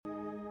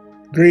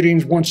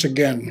Greetings once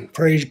again.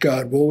 Praise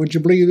God. Well, would you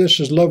believe this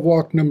is Love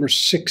Walk number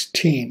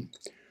 16?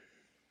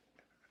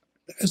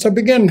 As I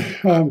begin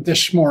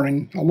this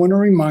morning, I want to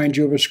remind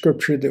you of a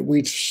scripture that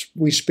we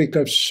speak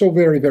of so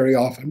very, very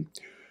often.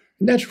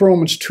 And that's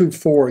Romans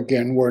 2:4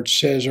 again, where it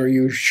says, "Are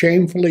you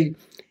shamefully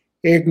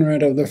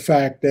ignorant of the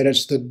fact that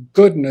it's the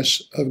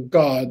goodness of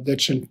God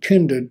that's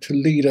intended to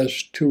lead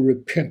us to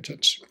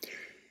repentance?"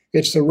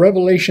 It's the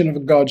revelation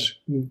of God's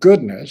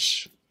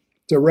goodness,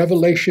 the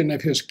revelation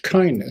of his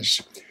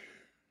kindness,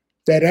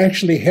 that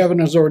actually heaven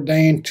has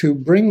ordained to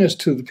bring us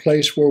to the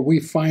place where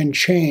we find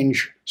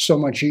change so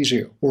much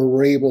easier, where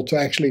we're able to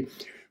actually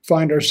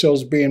find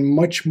ourselves being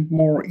much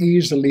more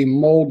easily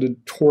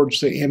molded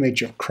towards the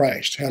image of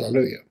Christ.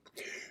 Hallelujah.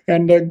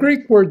 And the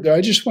Greek word, I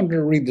just wanted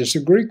to read this.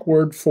 The Greek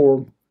word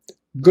for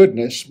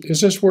goodness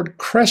is this word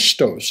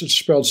Christos. It's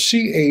spelled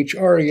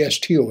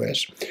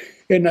C-H-R-E-S-T-O-S.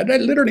 And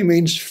that literally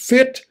means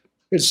fit.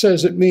 It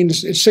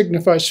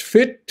signifies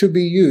fit to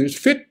be used,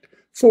 fit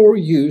for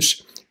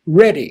use,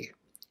 ready,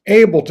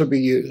 able to be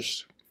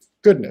used.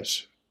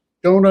 Goodness.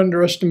 Don't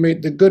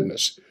underestimate the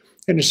goodness.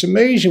 And it's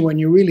amazing when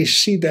you really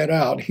see that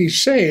out.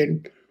 He's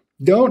saying,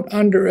 don't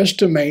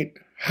underestimate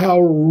how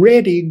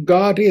ready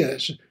God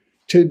is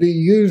to be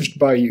used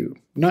by you.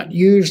 Not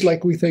used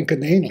like we think in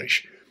the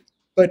English,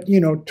 but,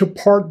 to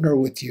partner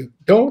with you.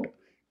 Don't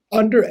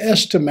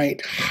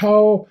underestimate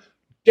how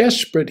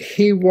desperate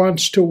he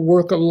wants to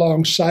work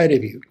alongside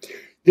of you.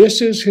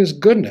 This is his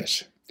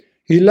goodness.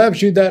 He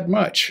loves you that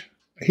much.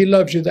 He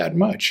loves you that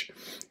much.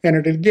 And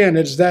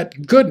it's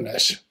that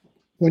goodness,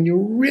 when you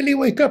really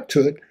wake up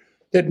to it,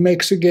 that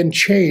makes, again,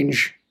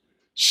 change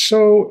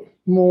so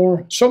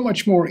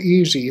much more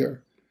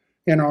easier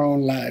in our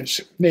own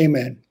lives.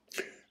 Amen.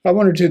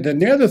 Then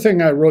the other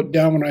thing I wrote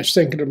down when I was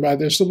thinking about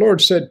this, the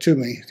Lord said to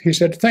me, he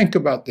said, think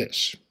about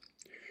this.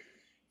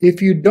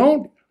 If you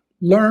don't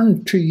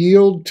learn to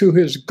yield to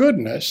his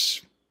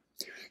goodness,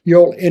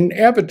 you'll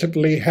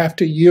inevitably have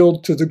to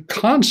yield to the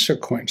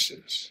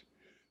consequences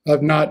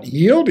of not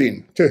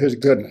yielding to his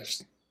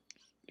goodness.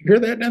 You hear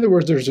that? In other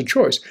words, there's a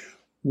choice.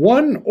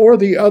 One or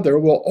the other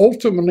will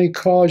ultimately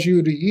cause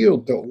you to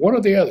yield, though, one or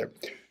the other.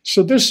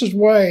 So this is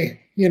why,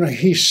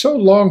 he so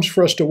longs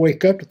for us to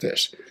wake up to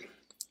this.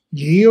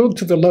 Yield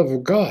to the love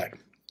of God.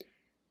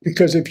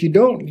 Because if you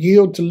don't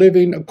yield to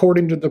living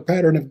according to the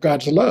pattern of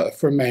God's love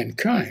for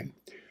mankind,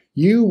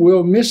 you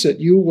will miss it.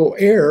 You will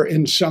err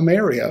in some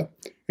area,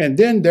 and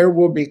then there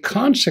will be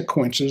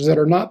consequences that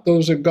are not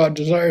those that God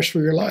desires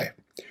for your life.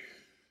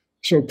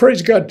 So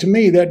praise God, to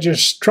me, that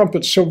just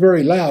trumpets so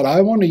very loud.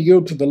 I want to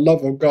yield to the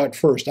love of God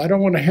first. I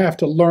don't want to have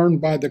to learn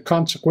by the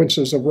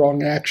consequences of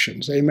wrong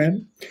actions.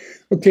 Amen?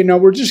 Okay, now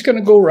we're just going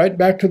to go right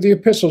back to the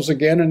epistles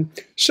again. And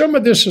some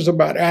of this is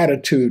about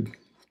attitude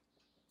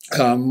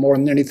more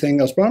than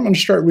anything else. But I'm going to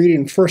start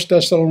reading 1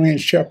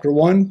 Thessalonians chapter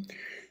 1.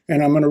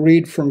 And I'm going to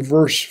read from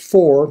verse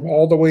 4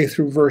 all the way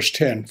through verse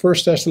 10.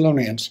 1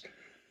 Thessalonians,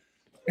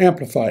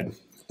 Amplified.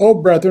 "O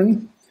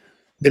brethren,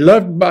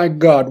 beloved by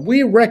God,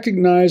 we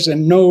recognize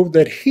and know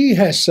that he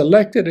has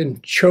selected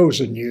and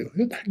chosen you."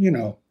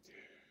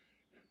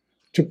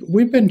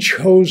 We've been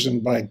chosen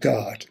by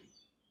God.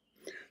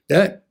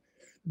 That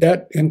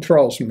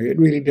enthralls me. It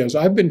really does.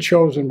 I've been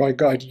chosen by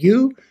God.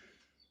 You,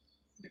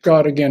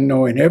 God, again,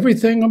 knowing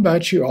everything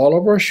about you, all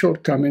of our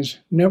shortcomings,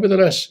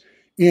 nevertheless,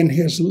 in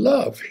his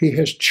love, he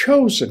has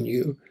chosen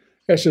you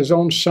as his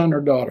own son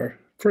or daughter.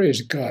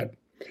 Praise God.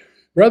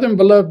 Brethren,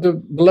 beloved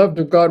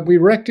of God, we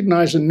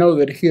recognize and know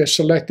that he has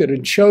selected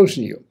and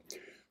chosen you.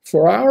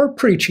 For our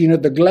preaching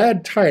of the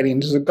glad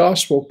tidings, the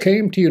gospel,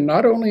 came to you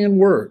not only in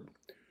word,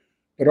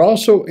 but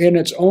also in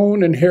its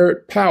own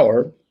inherent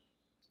power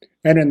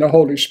and in the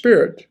Holy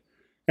Spirit,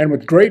 and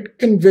with great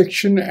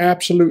conviction,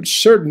 absolute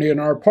certainty on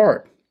our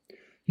part.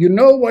 You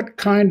know what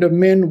kind of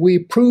men we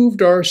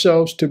proved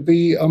ourselves to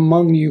be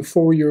among you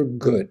for your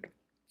good.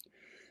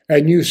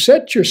 And you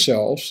set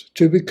yourselves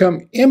to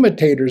become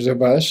imitators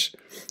of us,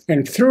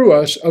 and through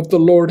us of the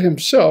Lord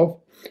himself,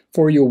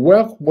 for you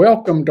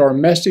welcomed our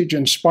message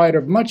in spite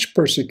of much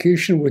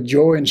persecution with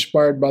joy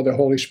inspired by the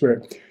Holy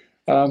Spirit.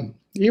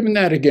 Even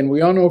that again,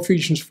 we all know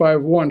Ephesians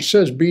 5:1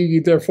 says, "Be ye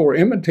therefore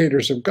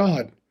imitators of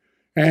God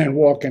and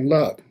walk in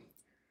love."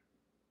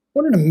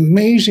 What an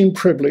amazing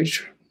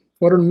privilege,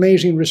 what an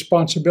amazing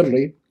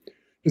responsibility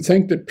to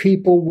think that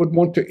people would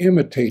want to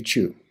imitate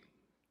you.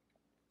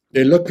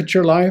 They look at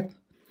your life,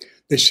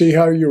 they see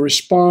how you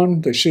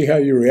respond, they see how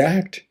you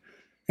react,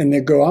 and they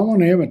go, I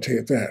want to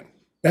imitate that.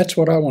 That's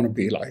what I want to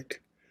be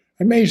like.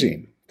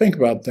 Amazing. Think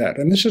about that.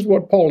 And this is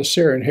what Paul is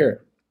saying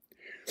here.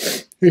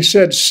 He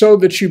said, so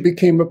that you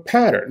became a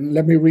pattern.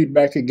 Let me read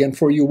back again.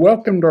 For you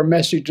welcomed our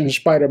message in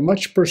spite of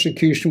much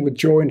persecution with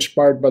joy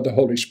inspired by the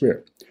Holy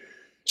Spirit.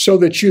 So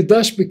that you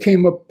thus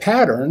became a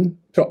pattern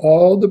to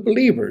all the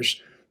believers,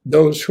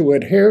 those who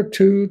adhere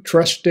to,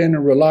 trust in,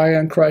 and rely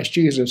on Christ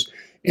Jesus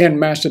in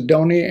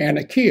Macedonia and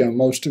Achaia,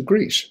 most of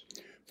Greece.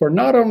 For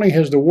not only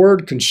has the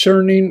word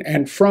concerning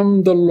and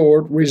from the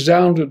Lord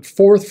resounded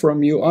forth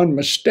from you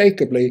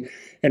unmistakably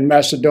in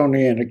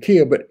Macedonia and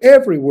Achaia, but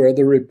everywhere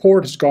the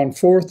report has gone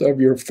forth of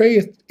your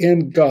faith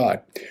in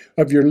God,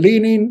 of your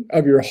leaning,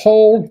 of your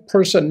whole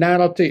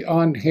personality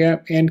on Him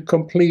in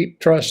complete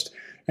trust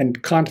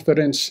and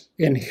confidence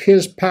in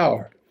His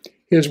power,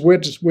 His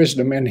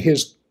wisdom, and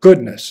His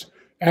goodness.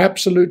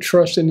 Absolute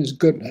trust in His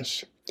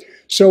goodness.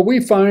 So we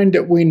find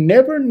that we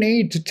never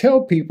need to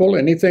tell people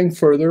anything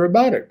further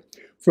about it,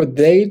 for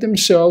they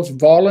themselves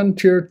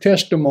volunteer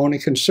testimony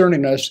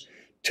concerning us,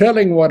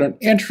 telling what an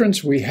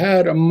entrance we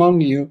had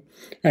among you,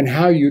 and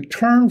how you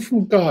turned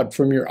from God,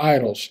 from your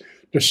idols,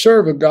 to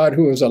serve a God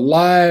who is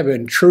alive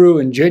and true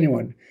and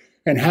genuine,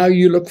 and how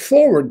you look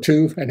forward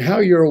to and how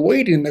you're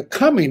awaiting the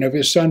coming of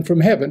His Son from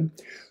heaven,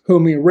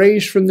 whom He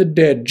raised from the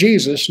dead,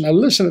 Jesus. Now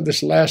listen to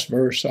this last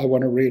verse I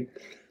want to read,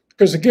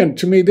 because again,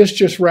 to me, this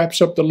just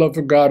wraps up the love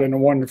of God in a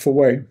wonderful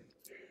way.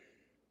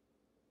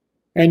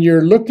 And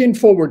you're looking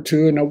forward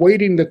to and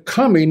awaiting the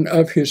coming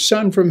of His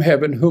Son from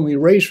heaven, whom He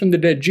raised from the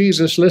dead,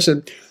 Jesus,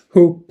 listen,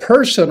 who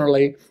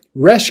personally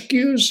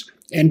rescues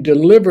and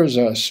delivers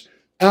us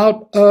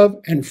out of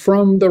and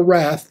from the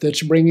wrath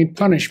that's bringing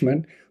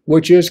punishment,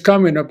 which is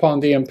coming upon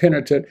the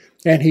impenitent.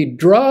 And He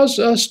draws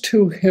us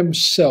to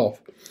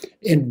Himself,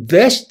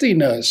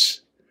 investing us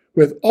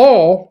with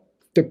all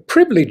the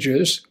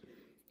privileges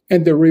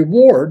and the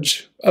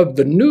rewards of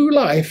the new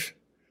life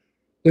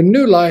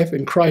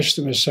in Christ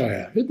the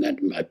Messiah.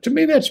 Isn't that, to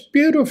me, that's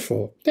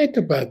beautiful. Think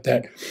about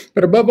that.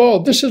 But above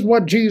all, this is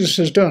what Jesus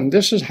has done.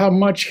 This is how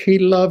much He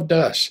loved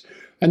us.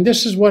 And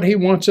this is what He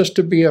wants us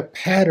to be a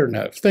pattern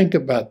of. Think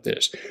about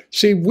this.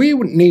 See, we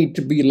need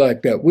to be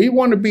like that. We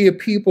want to be a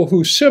people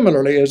who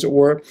similarly, as it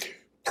were,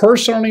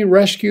 personally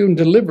rescue and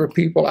deliver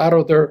people out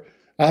of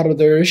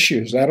their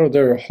issues, out of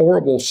their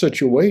horrible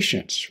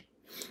situations.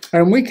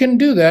 And we can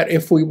do that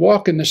if we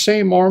walk in the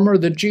same armor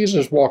that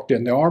Jesus walked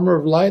in, the armor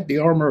of light, the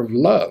armor of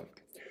love.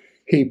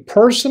 He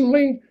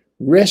personally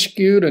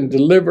rescued and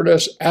delivered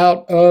us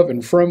out of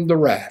and from the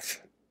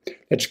wrath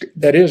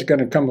that is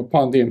going to come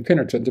upon the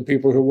impenitent, the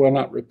people who will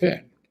not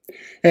repent.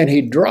 And He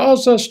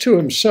draws us to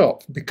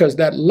Himself, because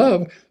that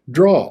love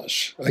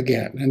draws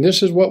again. And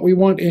this is what we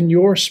want in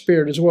your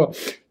spirit as well.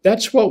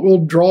 That's what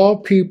will draw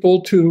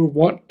people to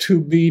want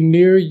to be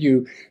near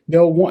you.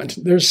 You want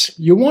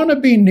to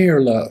be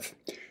near love.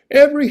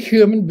 Every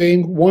human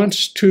being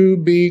wants to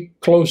be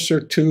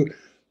closer to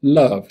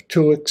love,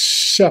 to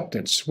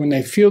acceptance. When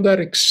they feel that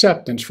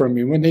acceptance from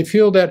you, when they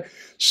feel that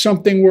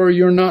something where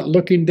you're not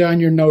looking down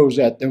your nose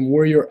at them,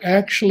 where you're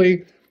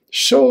actually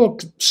so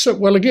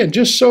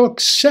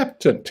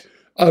acceptant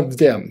of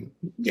them.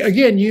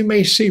 Again, you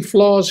may see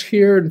flaws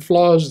here and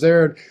flaws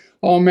there,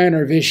 all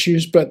manner of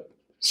issues, but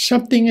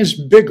something is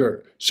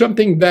bigger.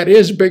 Something that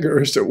is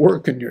bigger is at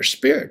work in your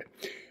spirit.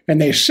 And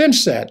they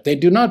sense that. They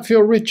do not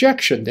feel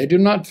rejection. They do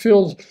not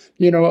feel,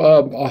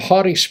 a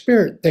haughty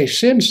spirit. They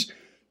sense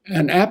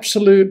an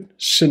absolute,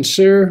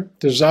 sincere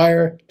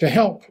desire to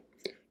help,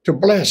 to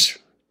bless,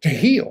 to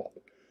heal,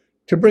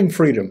 to bring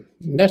freedom.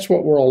 And that's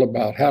what we're all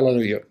about.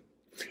 Hallelujah.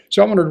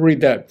 So I'm going to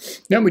read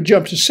that. Then we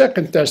jump to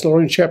 2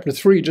 Thessalonians chapter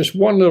 3, just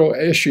one little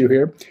issue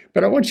here.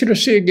 But I want you to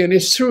see again,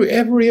 it's through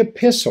every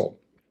epistle.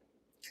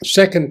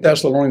 2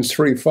 Thessalonians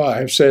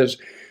 3:5 says,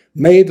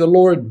 may the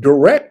Lord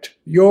direct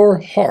your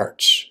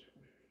hearts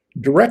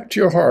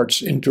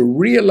into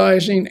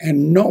realizing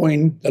and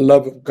knowing the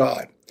love of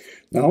God.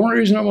 Now, the only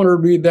reason I want to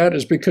read that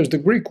is because the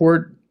Greek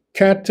word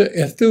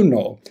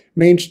kataethuno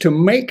means to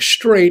make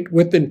straight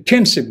with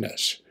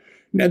intensiveness.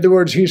 In other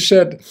words, he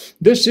said,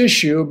 this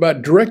issue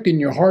about directing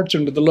your hearts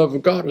into the love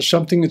of God is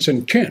something that's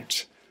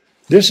intense.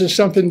 This is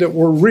something that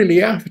we're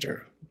really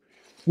after.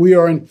 We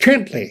are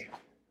intently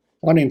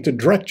wanting to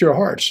direct your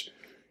hearts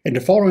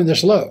into following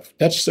this love.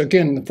 That's,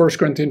 again, 1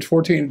 Corinthians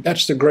 14,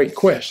 that's the great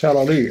quest.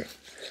 Hallelujah.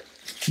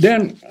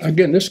 Then,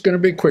 again, this is going to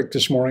be quick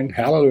this morning.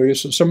 Hallelujah.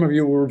 So some of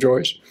you will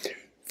rejoice.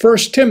 1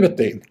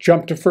 Timothy,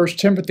 jump to 1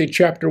 Timothy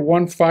chapter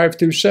 1, 5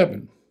 through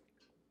 7.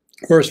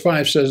 Verse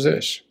 5 says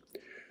this,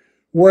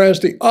 whereas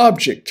the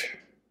object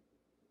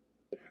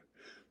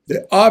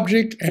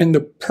and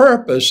the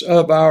purpose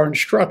of our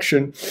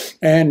instruction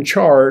and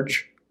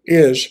charge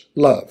is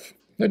love.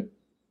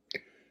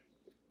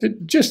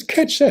 Just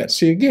catch that.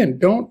 See, again,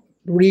 don't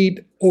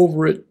read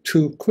over it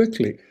too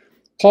quickly.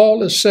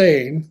 Paul is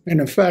saying, and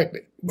in fact,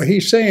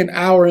 he's saying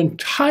our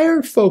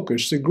entire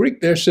focus, the Greek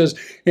there says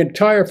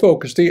entire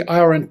focus,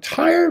 our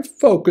entire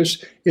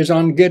focus is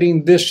on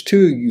getting this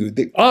to you,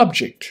 the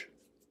object.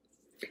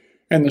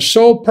 And the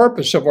sole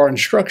purpose of our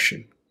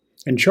instruction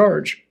and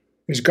charge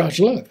is God's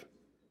love.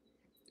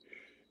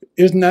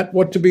 Isn't that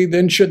what to be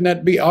then? Shouldn't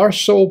that be our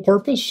sole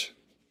purpose?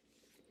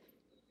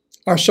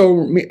 Our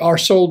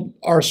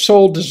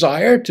sole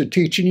desire to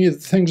teaching you the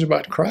things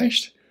about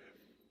Christ?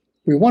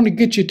 We want to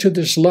get you to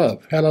this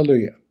love.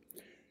 Hallelujah.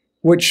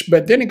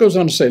 But then it goes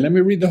on to say, let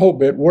me read the whole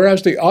bit.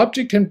 Whereas the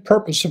object and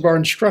purpose of our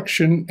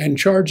instruction and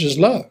charge is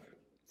love,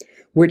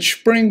 which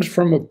springs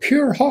from a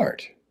pure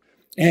heart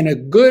and a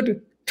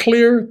good,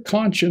 clear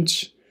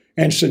conscience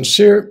and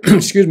sincere,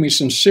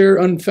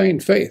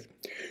 unfeigned faith.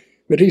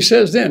 But he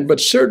says then, but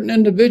certain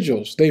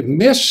individuals, they've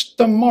missed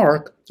the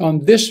mark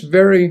on this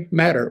very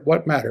matter.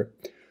 What matter?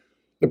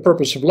 The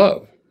purpose of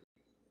love.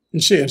 You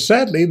see, and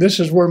sadly,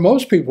 this is where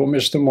most people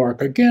miss the mark.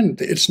 Again,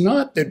 it's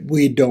not that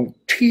we don't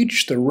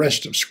teach the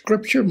rest of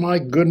Scripture. My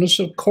goodness,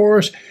 of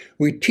course,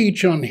 we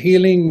teach on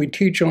healing, we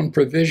teach on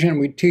provision,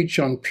 we teach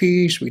on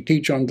peace, we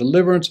teach on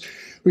deliverance,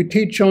 we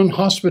teach on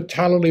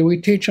hospitality, we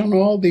teach on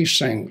all these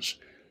things.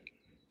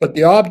 But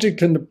the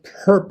object and the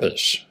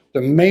purpose,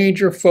 the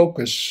major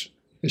focus,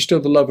 is still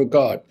the love of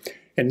God.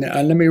 And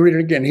let me read it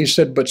again. He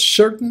said, but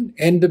certain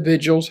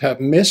individuals have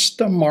missed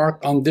the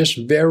mark on this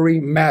very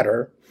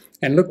matter.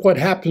 And look what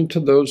happened to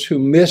those who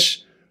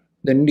miss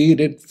the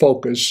needed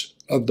focus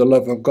of the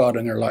love of God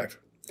in their life.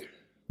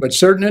 But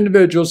certain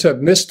individuals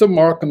have missed the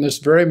mark on this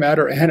very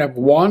matter and have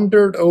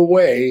wandered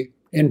away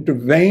into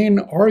vain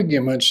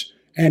arguments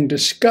and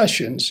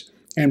discussions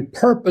and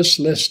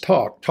purposeless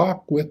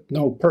talk with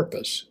no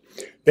purpose.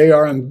 They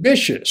are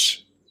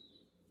ambitious.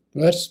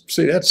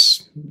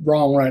 That's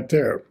wrong right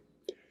there.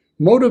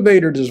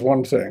 Motivated is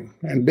one thing.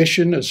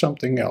 Ambition is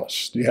something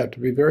else. You have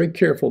to be very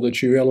careful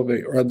that you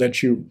elevate or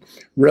that you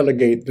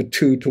relegate the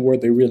two to where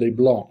they really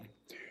belong.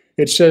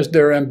 It says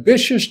they're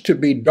ambitious to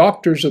be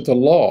doctors of the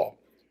law,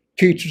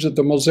 teachers of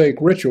the Mosaic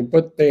ritual,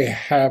 but they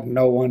have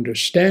no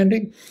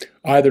understanding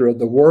either of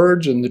the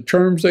words and the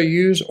terms they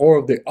use or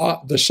of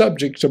the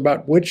subjects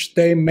about which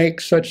they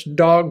make such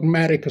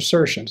dogmatic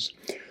assertions.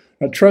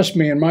 Now, trust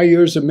me, in my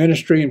years of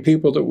ministry and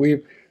people that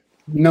we've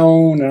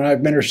known and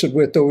I've ministered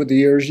with over the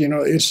years, you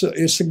know,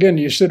 it's again,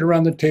 you sit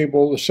around the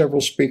table with several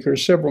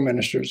speakers, several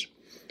ministers,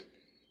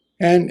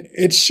 and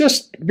it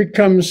just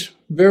becomes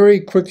very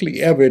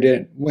quickly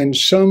evident when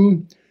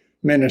some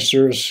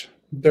ministers,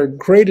 their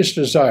greatest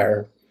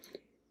desire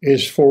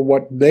is for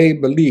what they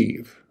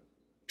believe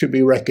to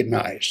be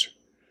recognized,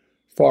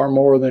 far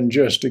more than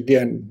just,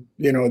 again,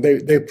 you know,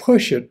 they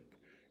push it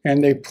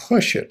and they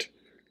push it.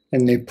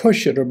 And they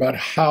push it about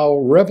how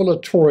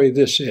revelatory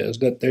this is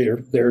that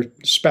they're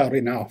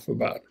spouting off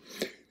about.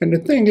 And the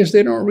thing is,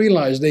 they don't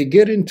realize they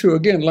get into,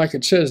 again, like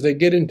it says, they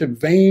get into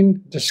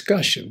vain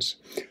discussions,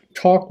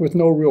 talk with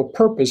no real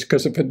purpose,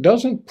 because if it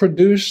doesn't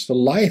produce the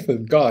life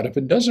of God, if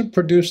it doesn't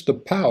produce the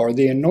power,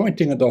 the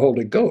anointing of the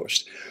Holy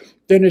Ghost,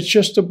 then it's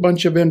just a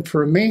bunch of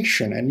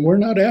information. And we're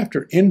not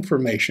after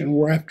information,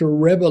 we're after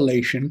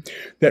revelation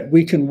that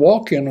we can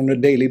walk in on a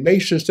daily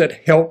basis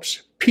that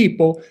helps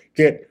people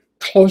get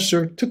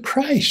closer to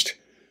Christ,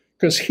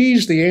 because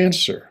he's the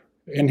answer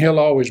and he'll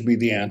always be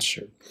the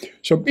answer.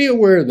 So be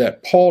aware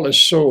that Paul is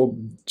so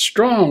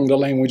strong, the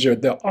language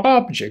of the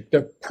object,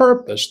 the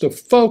purpose, the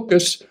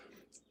focus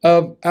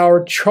of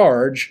our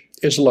charge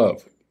is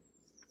love.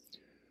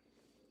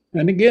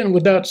 And again,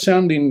 without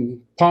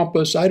sounding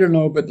pompous, I don't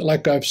know, but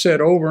like I've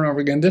said over and over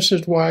again, this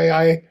is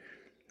why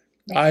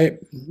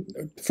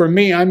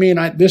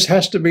this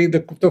has to be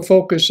the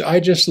focus.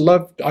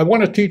 I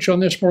want to teach on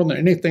this more than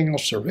anything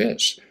else there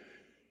is.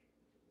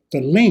 The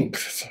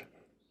length,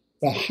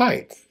 the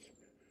height,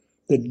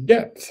 the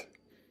depth,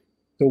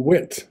 the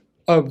width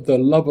of the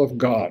love of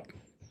God.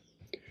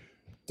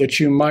 That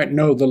you might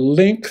know the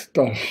length,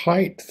 the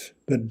height,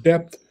 the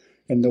depth,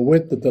 and the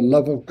width of the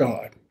love of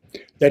God.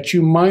 That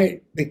you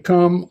might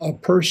become a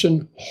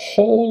person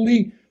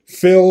wholly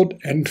filled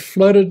and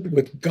flooded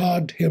with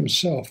God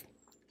himself.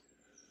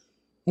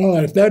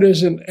 Well, if that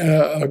isn't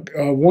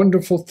a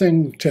wonderful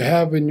thing to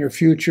have in your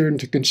future and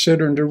to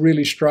consider and to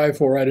really strive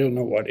for, I don't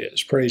know what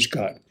is. Praise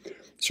God.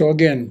 So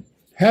again,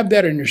 have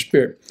that in your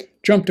spirit.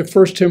 Jump to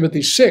 1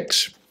 Timothy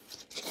 6,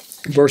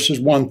 verses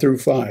 1 through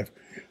 5.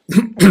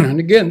 And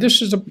again,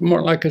 this is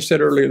more, like I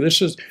said earlier,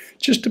 this is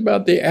just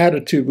about the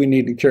attitude we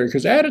need to carry,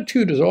 because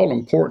attitude is all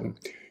important.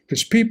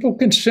 Because people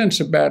can sense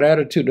a bad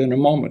attitude in a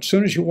moment. As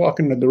soon as you walk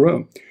into the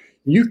room,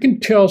 you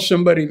can tell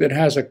somebody that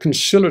has a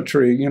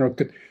conciliatory,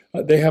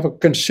 they have a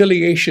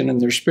conciliation in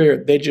their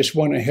spirit. They just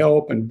want to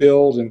help and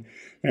build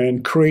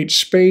and create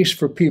space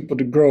for people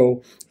to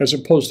grow, as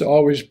opposed to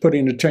always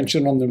putting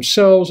attention on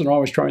themselves and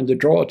always trying to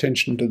draw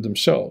attention to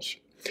themselves.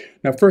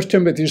 Now, 1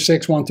 Timothy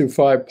 6, 1 through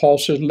 5, Paul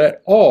says,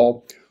 let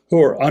all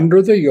who are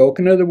under the yoke,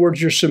 in other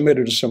words, you're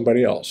submitted to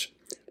somebody else,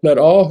 let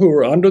all who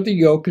are under the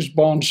yoke as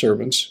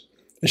bondservants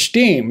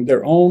esteem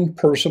their own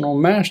personal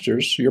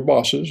masters, your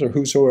bosses, or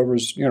whosoever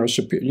is,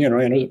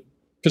 in a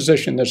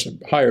position that's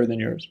higher than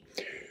yours.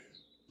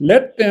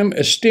 Let them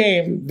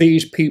esteem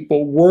these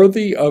people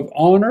worthy of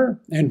honor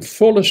and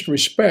fullest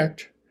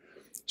respect,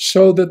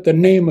 so that the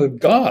name of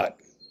God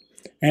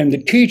and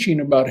the teaching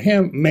about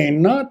him may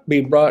not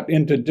be brought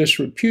into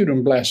disrepute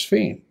and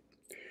blaspheme.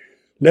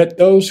 Let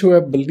those who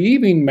have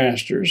believing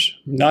masters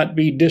not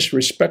be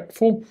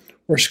disrespectful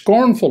or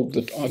scornful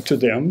to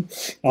them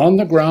on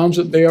the grounds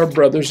that they are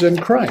brothers in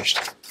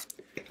Christ.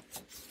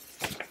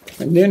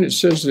 And then it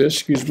says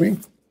this,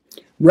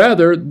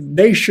 rather,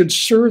 they should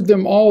serve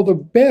them all the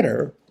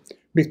better,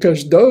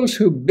 because those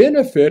who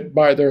benefit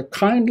by their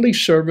kindly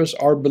service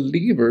are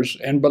believers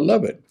and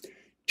beloved.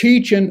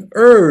 Teach and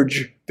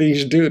urge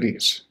these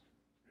duties.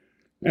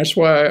 That's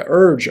why I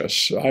urge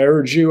us. I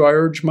urge you, I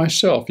urge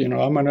myself.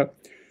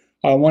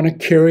 I want to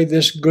carry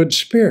this good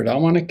spirit. I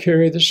want to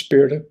carry the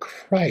spirit of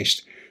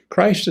Christ.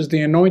 Christ is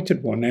the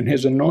anointed one and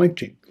his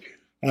anointing.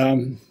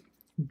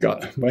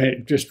 God,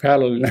 just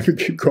hallelujah, let me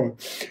keep going.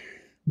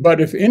 But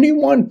if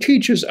anyone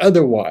teaches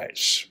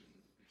otherwise,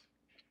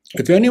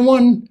 if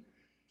anyone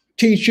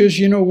teaches,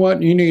 you know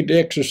what, you need to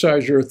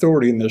exercise your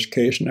authority in this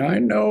case. Now,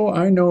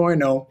 I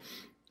know.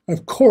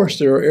 Of course,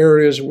 there are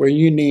areas where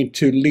you need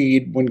to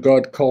lead when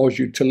God calls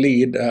you to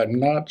lead. I'm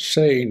not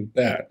saying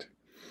that.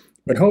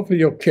 But hopefully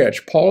you'll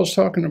catch. Paul's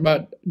talking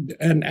about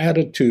an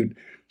attitude,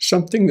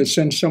 something that's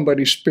in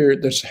somebody's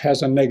spirit that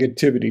has a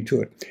negativity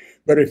to it.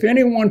 But if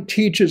anyone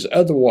teaches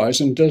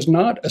otherwise and does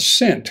not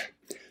assent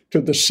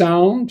to the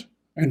sound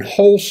and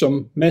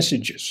wholesome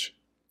messages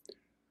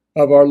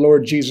of our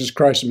Lord Jesus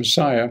Christ the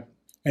Messiah,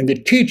 and the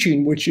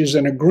teaching which is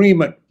in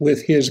agreement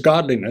with his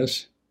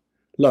godliness,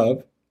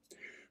 love,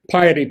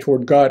 piety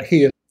toward God,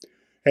 he is,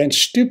 and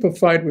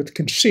stupefied with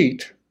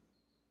conceit,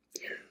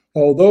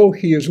 although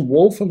he is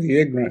woefully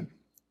ignorant.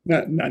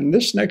 Now, in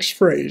this next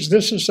phrase,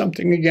 this is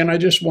something, again, I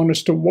just want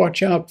us to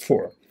watch out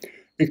for,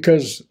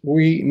 because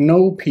we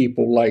know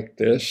people like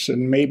this,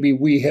 and maybe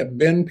we have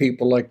been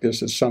people like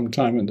this at some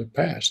time in the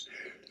past.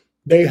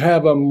 They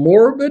have a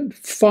morbid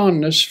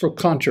fondness for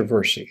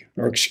controversy,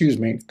 or excuse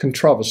me,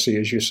 controversy,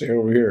 as you say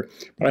over here,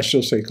 but I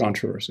still say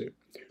controversy.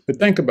 But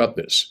think about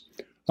this,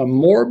 a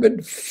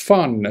morbid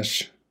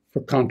fondness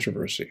for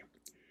controversy.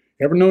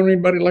 Ever known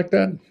anybody like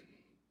that?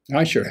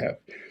 I sure have.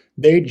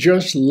 They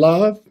just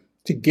love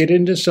to get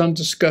into some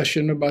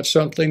discussion about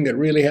something that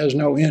really has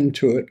no end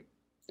to it,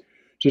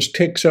 just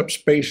takes up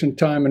space and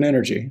time and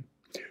energy.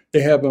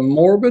 They have a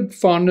morbid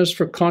fondness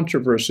for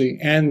controversy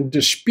and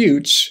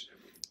disputes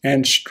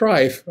and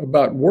strife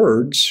about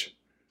words,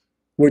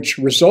 which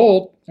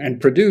result and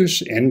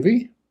produce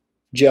envy,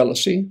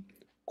 jealousy,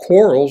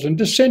 quarrels and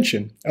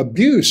dissension,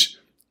 abuse,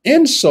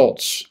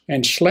 insults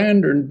and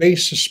slander and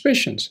base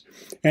suspicions,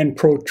 and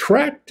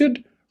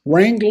protracted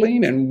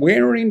wrangling and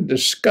wearing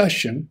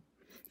discussion,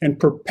 and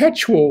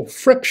perpetual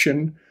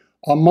friction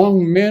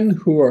among men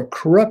who are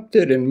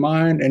corrupted in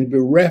mind and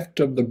bereft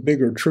of the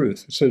bigger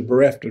truth. It says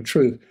bereft of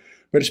truth,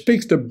 but it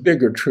speaks the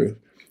bigger truth.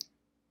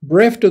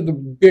 Bereft of the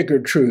bigger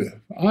truth.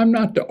 I'm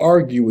not to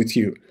argue with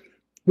you.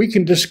 We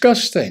can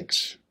discuss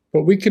things,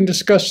 but we can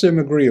discuss them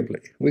agreeably.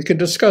 We can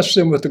discuss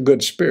them with a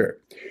good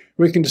spirit.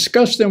 We can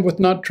discuss them with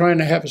not trying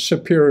to have a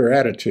superior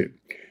attitude.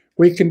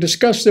 We can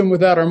discuss them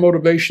without our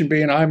motivation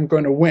being, I'm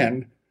going to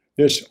win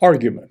this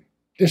argument.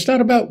 It's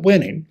not about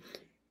winning.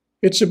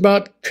 It's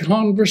about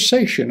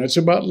conversation. It's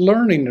about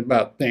learning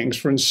about things,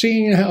 from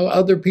seeing how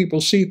other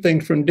people see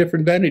things from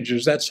different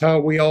vantages. That's how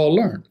we all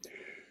learn.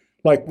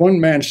 Like one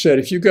man said,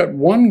 if you've got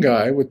one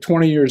guy with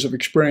 20 years of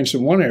experience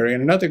in one area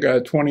and another guy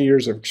with 20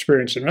 years of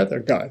experience in another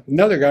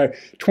guy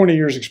 20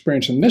 years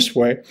experience in this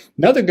way,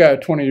 another guy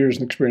 20 years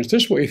of experience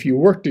this way, if you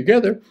work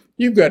together,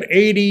 you've got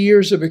 80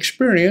 years of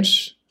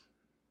experience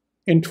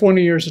in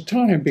 20 years of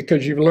time,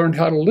 because you've learned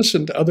how to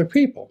listen to other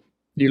people.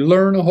 You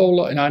learn a whole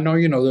lot, and I know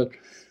you know that,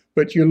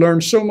 but you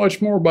learn so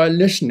much more by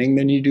listening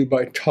than you do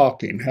by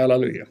talking.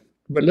 Hallelujah.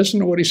 But listen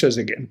to what he says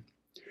again.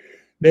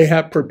 They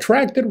have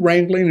protracted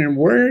wrangling and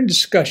wearing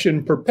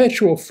discussion,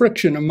 perpetual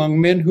friction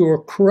among men who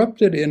are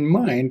corrupted in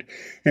mind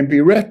and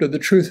bereft of the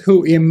truth,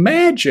 who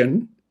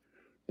imagine,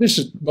 this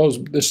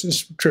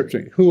is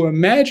tripping, who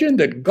imagine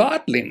that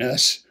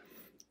godliness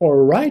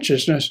or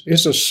righteousness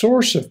is a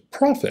source of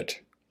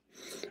profit,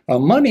 a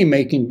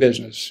money-making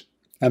business,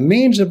 a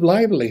means of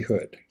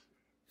livelihood.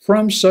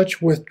 From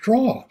such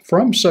withdraw,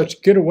 from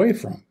such get away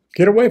from.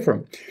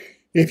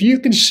 If you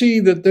can see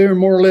that they're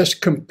more or less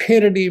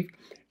competitive,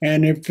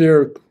 and if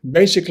they're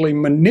basically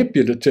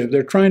manipulative,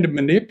 they're trying to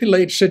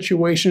manipulate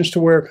situations to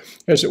where,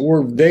 as it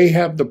were, they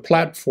have the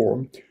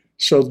platform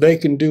so they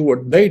can do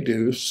what they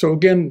do. So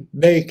again,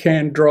 they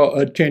can draw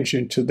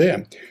attention to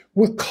them.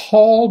 We're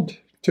called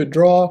to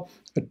draw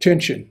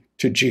attention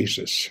to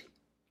Jesus.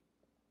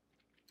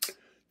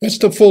 That's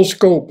the full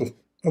scope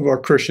of our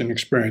Christian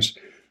experience.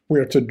 We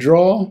are to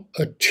draw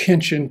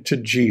attention to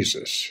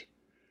Jesus.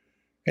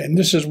 And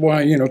this is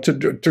why,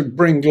 to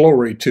bring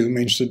glory to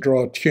means to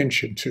draw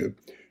attention to.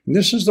 And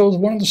this is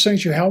one of those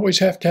things you always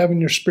have to have in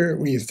your spirit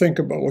when you think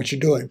about what you're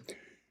doing.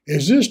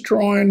 Is this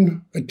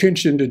drawing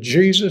attention to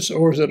Jesus,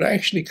 or is it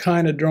actually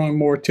kind of drawing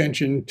more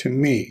attention to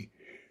me?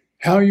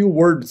 How you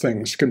word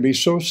things can be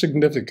so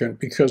significant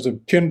because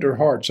of tender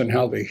hearts and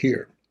how they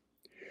hear.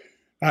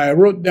 I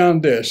wrote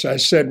down this. I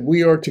said,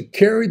 we are to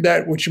carry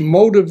that which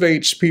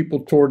motivates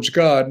people towards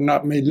God,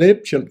 not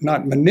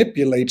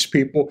manipulates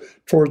people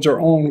towards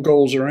our own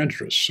goals or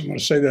interests. I'm going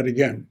to say that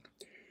again.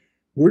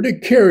 We're to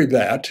carry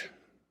that,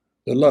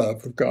 the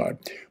love of God,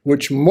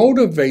 which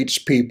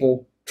motivates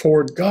people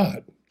toward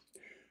God,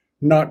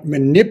 not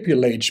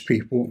manipulates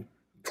people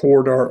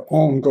toward our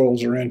own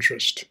goals or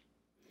interests.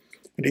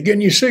 And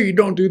again, you say you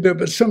don't do that,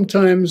 but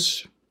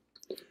sometimes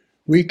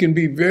we can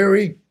be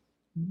very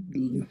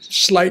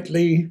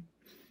slightly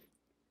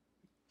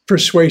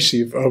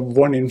persuasive of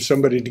wanting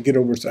somebody to get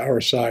over to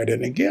our side.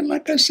 And again,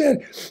 like I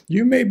said,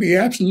 you may be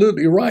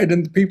absolutely right,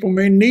 and people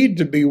may need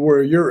to be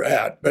where you're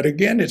at. But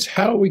again, it's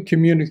how we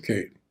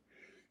communicate.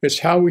 It's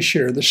how we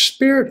share. The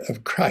Spirit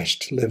of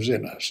Christ lives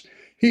in us.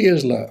 He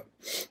is love.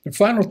 The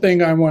final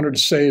thing I wanted to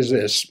say is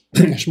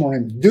this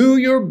morning. Do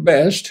your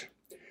best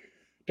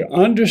to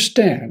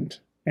understand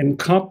and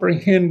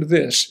comprehend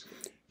this.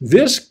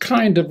 This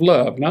kind of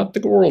love, not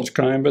the world's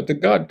kind, but the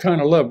God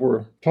kind of love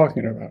we're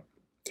talking about.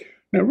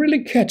 Now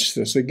really catch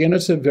this. Again,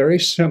 it's a very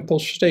simple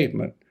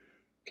statement.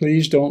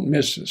 Please don't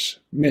miss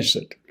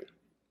it.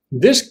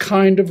 This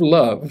kind of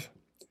love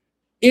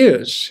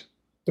is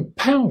the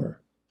power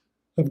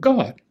of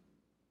God.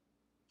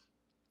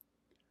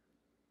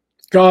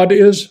 God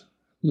is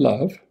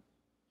love.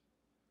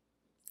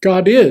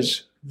 God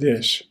is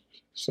this.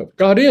 So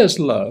God is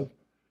love.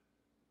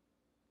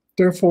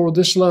 Therefore,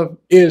 this love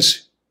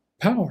is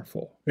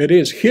powerful. It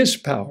is His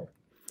power.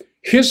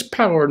 His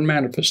power and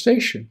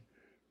manifestation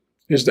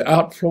is the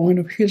outflowing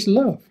of His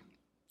love.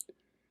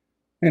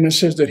 And it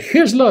says that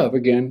His love,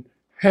 again,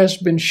 has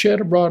been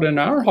shed abroad in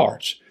our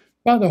hearts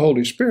by the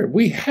Holy Spirit.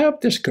 We have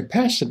this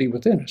capacity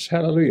within us.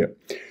 Hallelujah.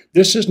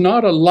 This is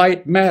not a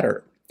light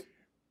matter.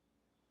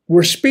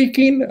 We're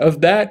speaking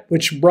of that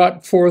which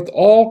brought forth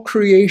all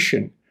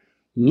creation.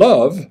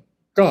 Love,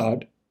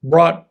 God,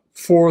 brought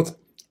forth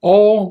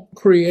all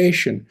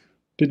creation.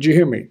 Did you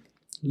hear me?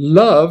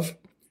 Love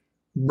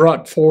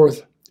brought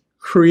forth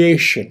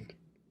creation.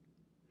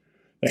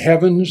 The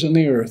heavens and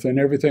the earth and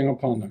everything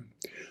upon them.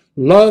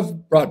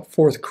 Love brought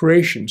forth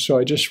creation. So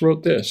I just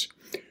wrote this.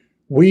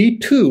 We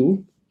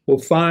too will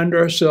find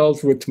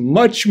ourselves with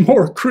much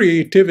more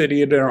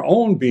creativity in our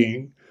own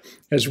being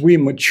as we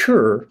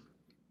mature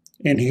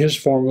in His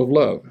form of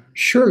love.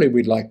 Surely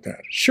we'd like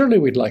that. Surely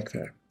we'd like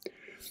that.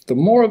 The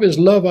more of His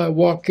love I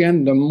walk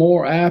in, the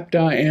more apt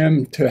I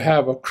am to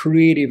have a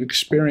creative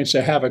experience,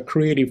 to have a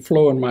creative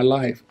flow in my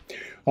life.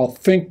 I'll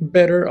think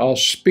better, I'll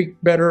speak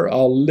better,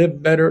 I'll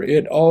live better.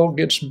 It all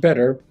gets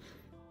better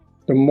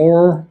the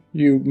more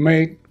you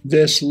make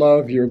this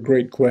love your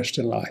great quest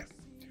in life.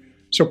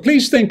 So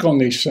please think on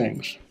these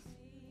things.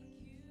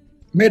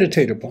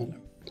 Meditate upon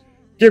them.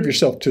 Give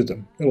yourself to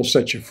them. It'll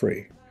set you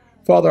free.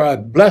 Father, I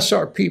bless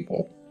our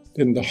people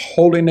in the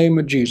holy name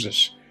of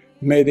Jesus.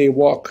 May they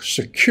walk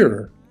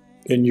secure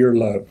in your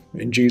love.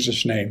 In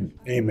Jesus' name,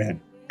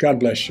 amen. God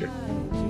bless you.